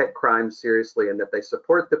take crime seriously and that they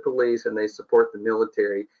support the police and they support the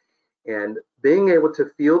military. And being able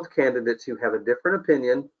to field candidates who have a different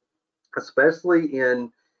opinion, especially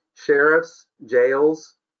in sheriffs,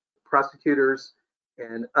 jails, prosecutors,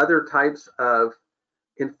 and other types of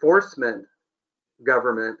enforcement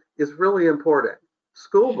government is really important.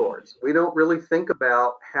 School boards, we don't really think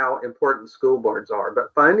about how important school boards are,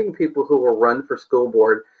 but finding people who will run for school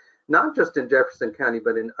board, not just in Jefferson County,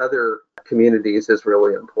 but in other communities is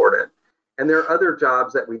really important. And there are other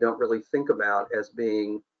jobs that we don't really think about as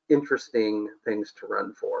being interesting things to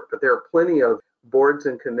run for, but there are plenty of boards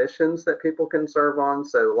and commissions that people can serve on.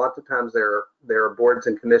 So lots of times there are boards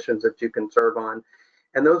and commissions that you can serve on.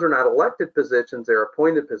 And those are not elected positions, they're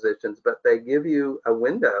appointed positions, but they give you a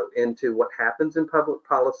window into what happens in public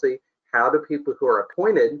policy. How do people who are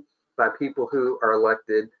appointed by people who are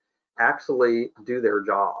elected actually do their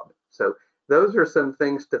job? So those are some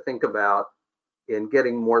things to think about in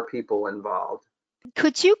getting more people involved.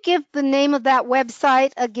 Could you give the name of that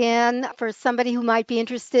website again for somebody who might be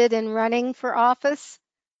interested in running for office?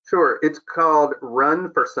 Sure, it's called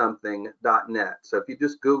runforsomething.net. So if you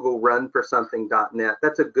just Google runforsomething.net,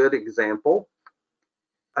 that's a good example.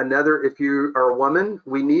 Another, if you are a woman,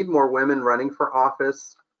 we need more women running for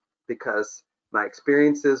office because my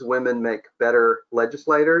experience is women make better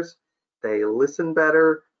legislators. They listen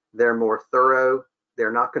better. They're more thorough.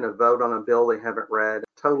 They're not going to vote on a bill they haven't read.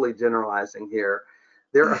 Totally generalizing here.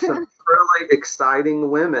 There are some really exciting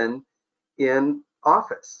women in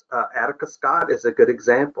office. Attica Scott is a good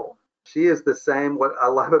example. She is the same. What I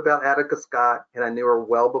love about Attica Scott, and I knew her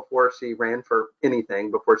well before she ran for anything,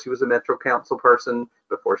 before she was a Metro Council person,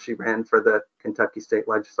 before she ran for the Kentucky State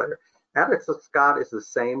Legislature. Attica Scott is the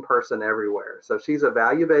same person everywhere. So she's a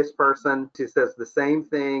value-based person. She says the same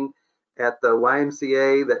thing at the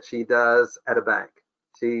YMCA that she does at a bank.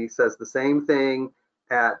 She says the same thing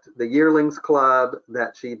at the Yearlings Club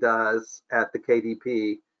that she does at the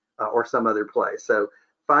KDP or some other place. So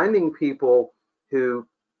finding people who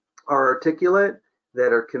are articulate,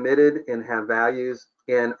 that are committed and have values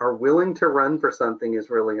and are willing to run for something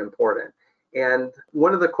is really important. And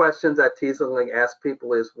one of the questions I teasingly ask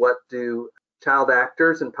people is, what do child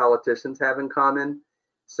actors and politicians have in common?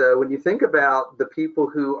 So when you think about the people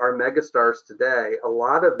who are megastars today, a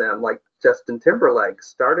lot of them, like Justin Timberlake,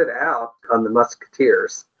 started out on the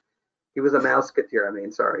Musketeers. He was a Mouseketeer, I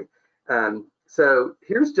mean, sorry. So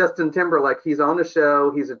here's Justin Timberlake. He's on a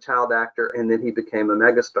show, he's a child actor, and then he became a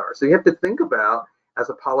megastar. So you have to think about, as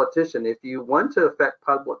a politician, if you want to affect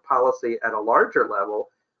public policy at a larger level,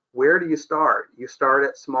 where do you start? You start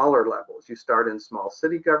at smaller levels. You start in small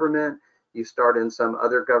city government, you start in some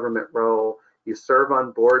other government role, you serve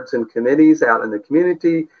on boards and committees out in the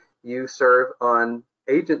community, you serve on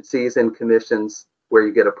agencies and commissions where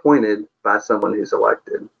you get appointed by someone who's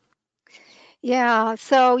elected. Yeah,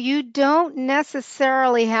 so you don't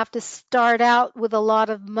necessarily have to start out with a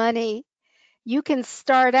lot of money. You can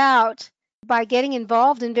start out by getting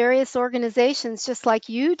involved in various organizations just like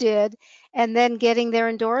you did and then getting their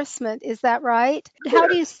endorsement. Is that right? How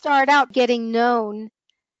do you Yes. start out getting known?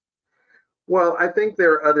 Well, I think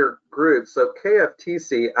there are other groups. So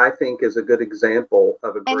KFTC, I think, is a good example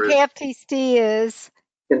of a And group. KFTC is,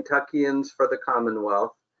 Kentuckians for the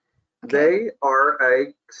Commonwealth. okay. They are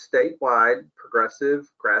a statewide progressive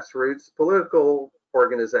grassroots political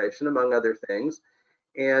organization, among other things,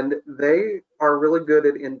 and they are really good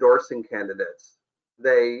at endorsing candidates.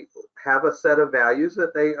 They have a set of values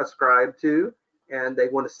that they ascribe to, and they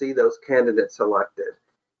want to see those candidates elected.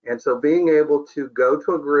 And so being able to go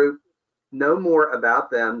to a group, know more about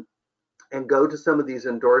them, and go to some of these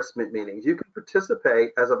endorsement meetings. You can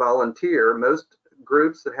participate as a volunteer. Most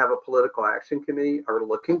groups that have a political action committee are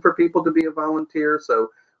looking for people to be a volunteer. So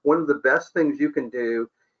one of the best things you can do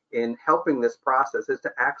in helping this process is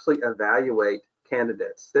to actually evaluate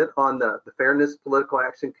candidates. Sit on the Fairness Political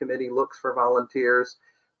Action Committee, looks for volunteers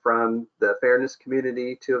from the fairness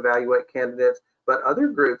community to evaluate candidates, but other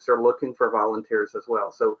groups are looking for volunteers as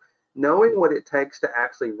well. So knowing what it takes to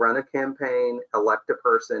actually run a campaign, elect a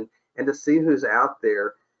person, and to see who's out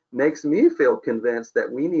there makes me feel convinced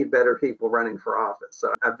that we need better people running for office.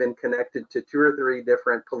 So I've been connected to 2 or 3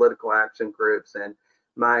 different political action groups, and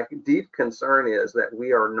my deep concern is that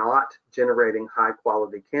we are not generating high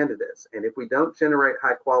quality candidates. And if we don't generate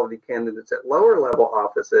high quality candidates at lower level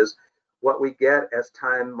offices, what we get as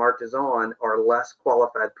time marches on are less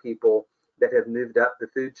qualified people that have moved up the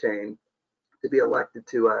food chain to be elected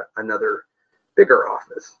to another bigger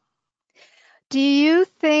office. Do you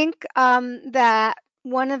think that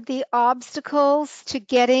one of the obstacles to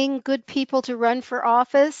getting good people to run for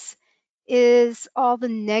office is all the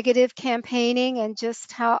negative campaigning and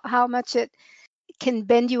just how much it can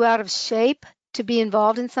bend you out of shape to be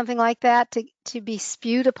involved in something like that, to be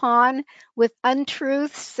spewed upon with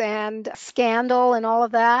untruths and scandal and all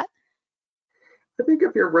of that? I think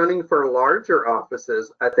if you're running for larger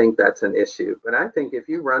offices, I think that's an issue. But I think if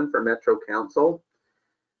you run for Metro Council,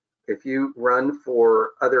 if you run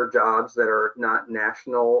for other jobs that are not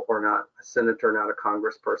national or not a senator, not a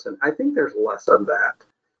congressperson, I think there's less of that.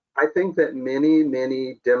 I think that many,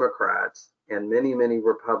 many Democrats and many, many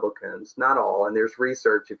Republicans, not all, and there's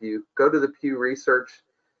research. If you go to the Pew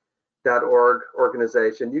Research.org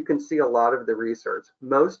organization, you can see a lot of the research.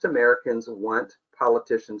 Most Americans want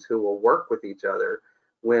politicians who will work with each other,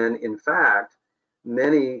 when in fact,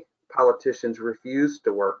 many politicians refuse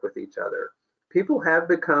to work with each other. People have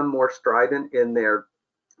become more strident in their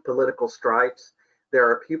political stripes. There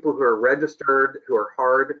are people who are registered who are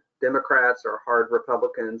hard Democrats or hard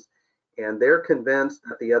Republicans, and they're convinced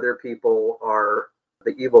that the other people are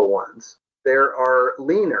the evil ones. There are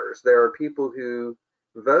leaners. There are people who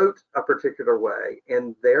vote a particular way,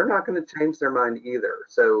 and they're not going to change their mind either.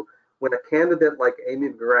 So when a candidate like Amy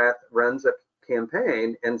McGrath runs a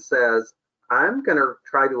campaign and says, I'm going to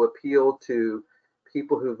try to appeal to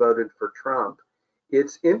people who voted for Trump,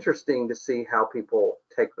 it's interesting to see how people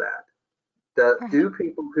take that. Do Right.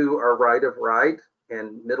 people who are right of right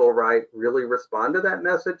and middle right really respond to that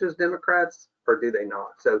message as Democrats, or do they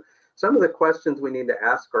not? So some of the questions we need to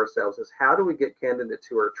ask ourselves is, how do we get candidates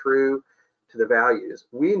who are true to the values?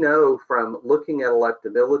 We know from looking at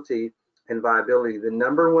electability and viability, the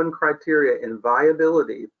number one criteria in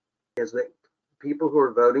viability is that people who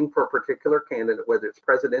are voting for a particular candidate, whether it's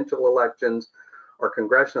presidential elections or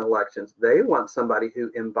congressional elections, they want somebody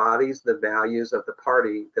who embodies the values of the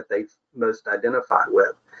party that they most identify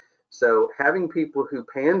with. So having people who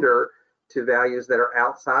pander to values that are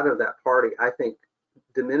outside of that party, I think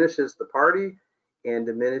diminishes the party and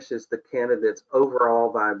diminishes the candidate's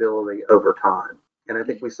overall viability over time. And I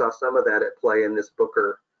think we saw some of that at play in this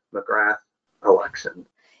Booker McGrath election.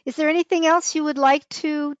 Is there anything else you would like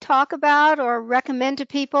to talk about or recommend to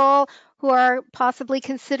people who are possibly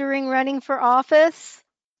considering running for office?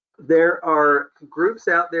 There are groups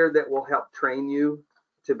out there that will help train you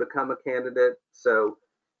to become a candidate. So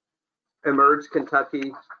Emerge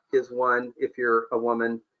Kentucky is one if you're a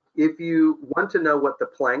woman. If you want to know what the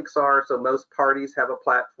planks are, so most parties have a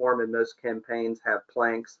platform and most campaigns have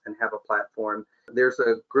planks and have a platform. There's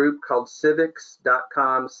a group called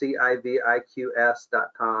civics.com,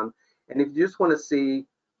 civiqs.com. And if you just want to see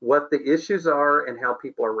what the issues are and how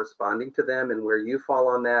people are responding to them and where you fall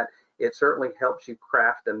on that, it certainly helps you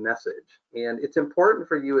craft a message. And it's important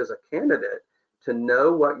for you as a candidate to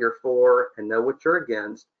know what you're for and know what you're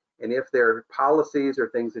against, and if there are policies or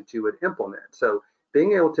things that you would implement. So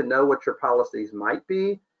being able to know what your policies might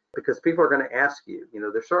be, because people are going to ask you,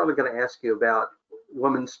 they're certainly going to ask you about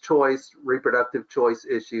women's choice, reproductive choice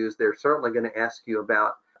issues. They're certainly going to ask you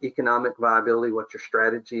about economic viability, what's your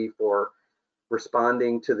strategy for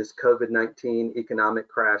responding to this COVID-19 economic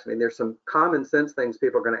crash. I mean, there's some common sense things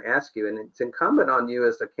people are going to ask you, and it's incumbent on you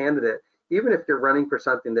as a candidate, even if you're running for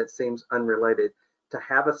something that seems unrelated, to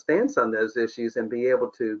have a stance on those issues and be able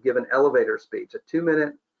to give an elevator speech, a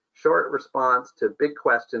 2-minute short response to big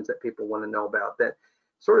questions that people want to know about, that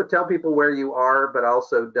sort of tell people where you are, but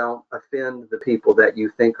also don't offend the people that you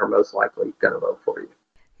think are most likely going to vote for you.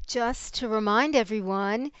 Just to remind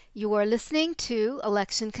everyone, you are listening to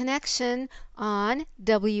Election Connection on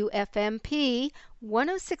WFMP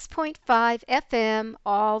 106.5 FM,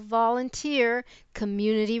 all volunteer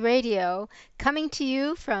community radio, coming to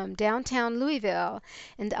you from downtown Louisville.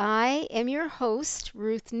 And I am your host,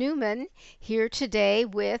 Ruth Newman, here today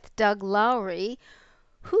with Doug Lowry,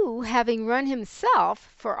 who, having run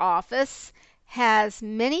himself for office, has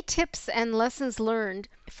many tips and lessons learned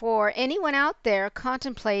for anyone out there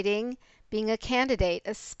contemplating being a candidate,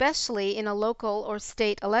 especially in a local or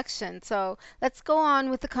state election. So let's go on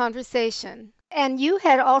with the conversation. And you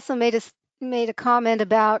had also made a comment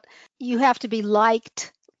about you have to be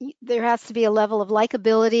liked. There has to be a level of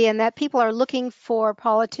likability, and that people are looking for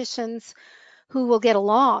politicians who will get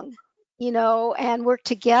along, and work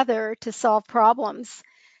together to solve problems.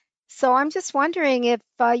 So I'm just wondering if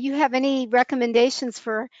you have any recommendations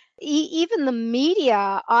for even the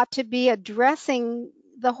media ought to be addressing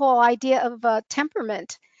the whole idea of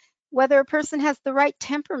temperament, whether a person has the right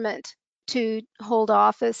temperament to hold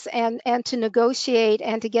office and to negotiate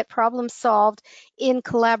and to get problems solved in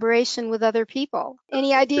collaboration with other people.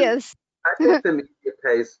 Any ideas? I think the media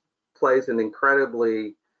plays an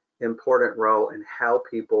incredibly important role in how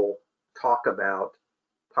people talk about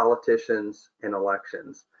politicians and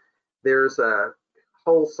elections. There's a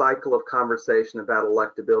whole cycle of conversation about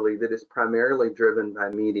electability that is primarily driven by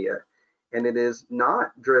media. And it is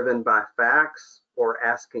not driven by facts or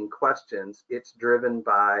asking questions. It's driven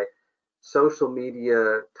by social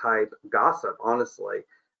media type gossip, honestly.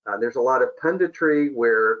 There's a lot of punditry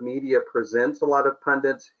where media presents a lot of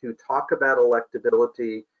pundits who talk about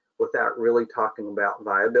electability without really talking about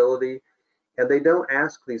viability. And they don't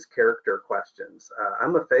ask these character questions.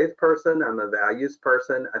 I'm a faith person, I'm a values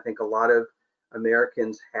person. I think a lot of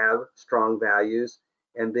Americans have strong values,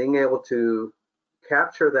 and being able to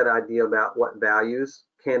capture that idea about what values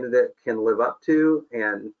candidate can live up to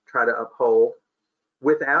and try to uphold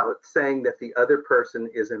without saying that the other person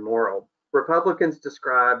is immoral. Republicans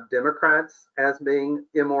describe Democrats as being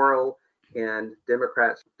immoral, and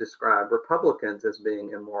Democrats describe Republicans as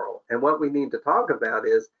being immoral. And what we need to talk about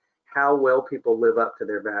is how well people live up to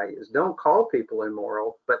their values. Don't call people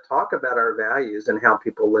immoral, but talk about our values and how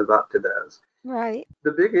people live up to those. Right.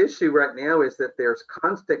 The big issue right now is that there's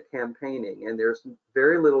constant campaigning and there's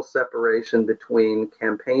very little separation between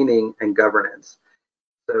campaigning and governance.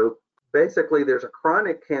 So basically, there's a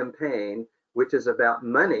chronic campaign which is about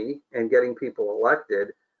money and getting people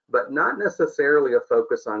elected, but not necessarily a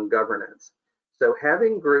focus on governance. So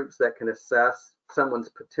having groups that can assess someone's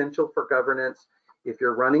potential for governance, if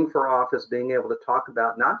you're running for office, being able to talk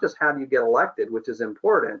about not just how do you get elected, which is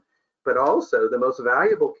important, but also the most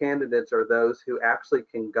valuable candidates are those who actually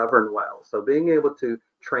can govern well. So being able to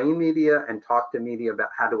train media and talk to media about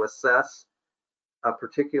how to assess a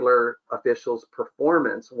particular official's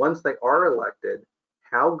performance once they are elected,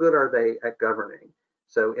 how good are they at governing?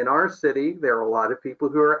 So in our city, there are a lot of people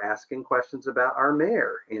who are asking questions about our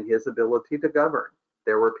mayor and his ability to govern.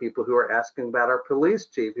 There were people who are asking about our police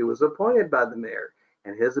chief who was appointed by the mayor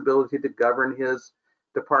and his ability to govern his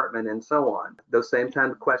department and so on. Those same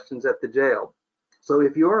kind of questions at the jail. So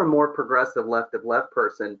if you're a more progressive left of left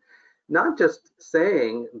person, not just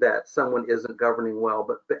saying that someone isn't governing well,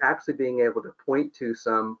 but actually being able to point to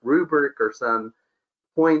some rubric or some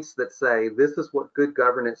points that say, this is what good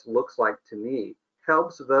governance looks like to me,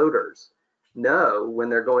 helps voters know when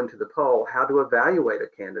they're going to the poll how to evaluate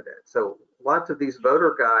a candidate. So lots of these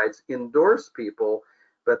voter guides endorse people,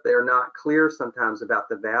 but they're not clear sometimes about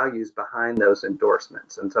the values behind those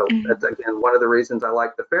endorsements. And so that's, again, one of the reasons I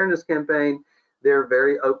like the Fairness Campaign. They're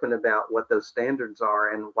very open about what those standards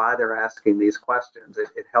are and why they're asking these questions.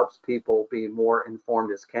 It helps people be more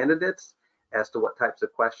informed as candidates as to what types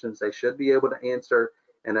of questions they should be able to answer.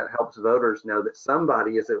 And it helps voters know that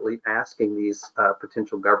somebody is at least asking these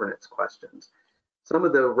potential governance questions. Some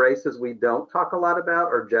of the races we don't talk a lot about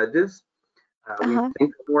are judges. We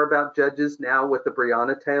think more about judges now with the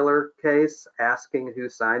Breonna Taylor case, asking who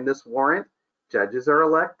signed this warrant. Judges are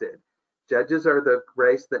elected. Judges are the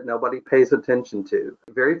race that nobody pays attention to.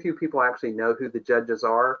 Very few people actually know who the judges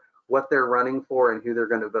are, what they're running for, and who they're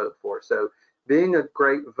going to vote for. So being a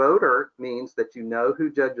great voter means that you know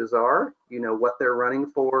who judges are, you know what they're running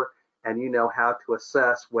for, and you know how to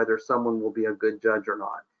assess whether someone will be a good judge or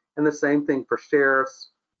not. And the same thing for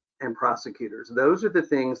sheriffs and prosecutors. Those are the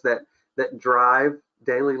things that drive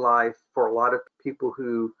daily life for a lot of people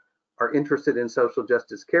who are interested in social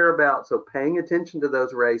justice care about. So paying attention to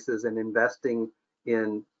those races and investing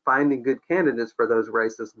in finding good candidates for those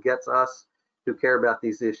races gets us who care about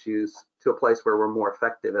these issues to a place where we're more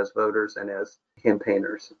effective as voters and as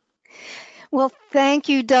campaigners. Well, thank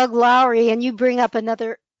you, Doug Lowry. And you bring up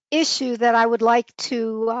another issue that I would like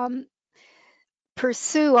to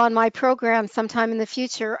pursue on my program sometime in the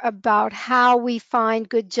future about how we find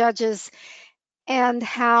good judges and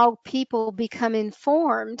how people become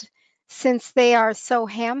informed since they are so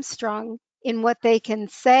hamstrung in what they can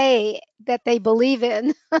say that they believe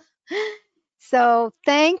in. So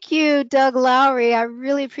thank you, Doug Lowry. I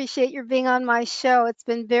really appreciate your being on my show. It's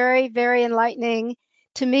been very, very enlightening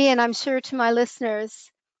to me, and I'm sure to my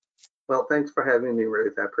listeners. Well, thanks for having me,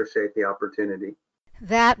 Ruth. I appreciate the opportunity.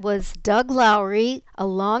 That was Doug Lowry, a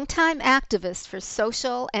longtime activist for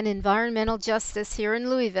social and environmental justice here in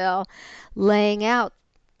Louisville, laying out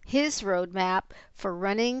his roadmap for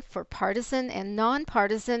running for partisan and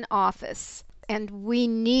nonpartisan office. And we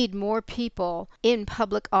need more people in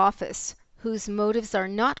public office whose motives are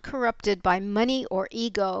not corrupted by money or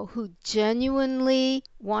ego, who genuinely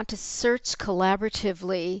want to search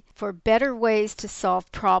collaboratively for better ways to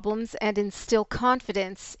solve problems and instill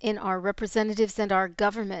confidence in our representatives and our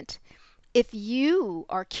government. If you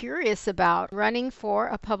are curious about running for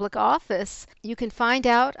a public office, you can find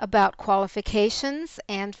out about qualifications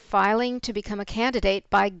and filing to become a candidate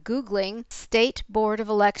by Googling State Board of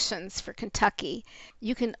Elections for Kentucky.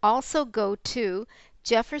 You can also go to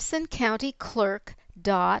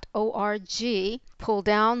jeffersoncountyclerk.org, pull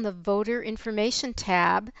down the voter information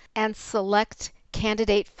tab, and select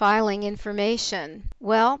candidate filing information.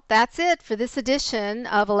 Well, that's it for this edition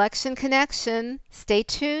of Election Connection. Stay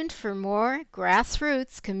tuned for more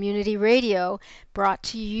grassroots community radio brought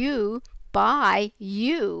to you by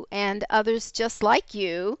you and others just like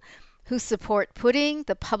you who support putting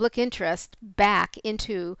the public interest back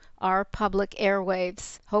into our public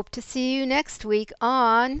airwaves. Hope to see you next week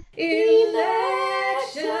on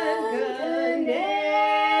Election Connection.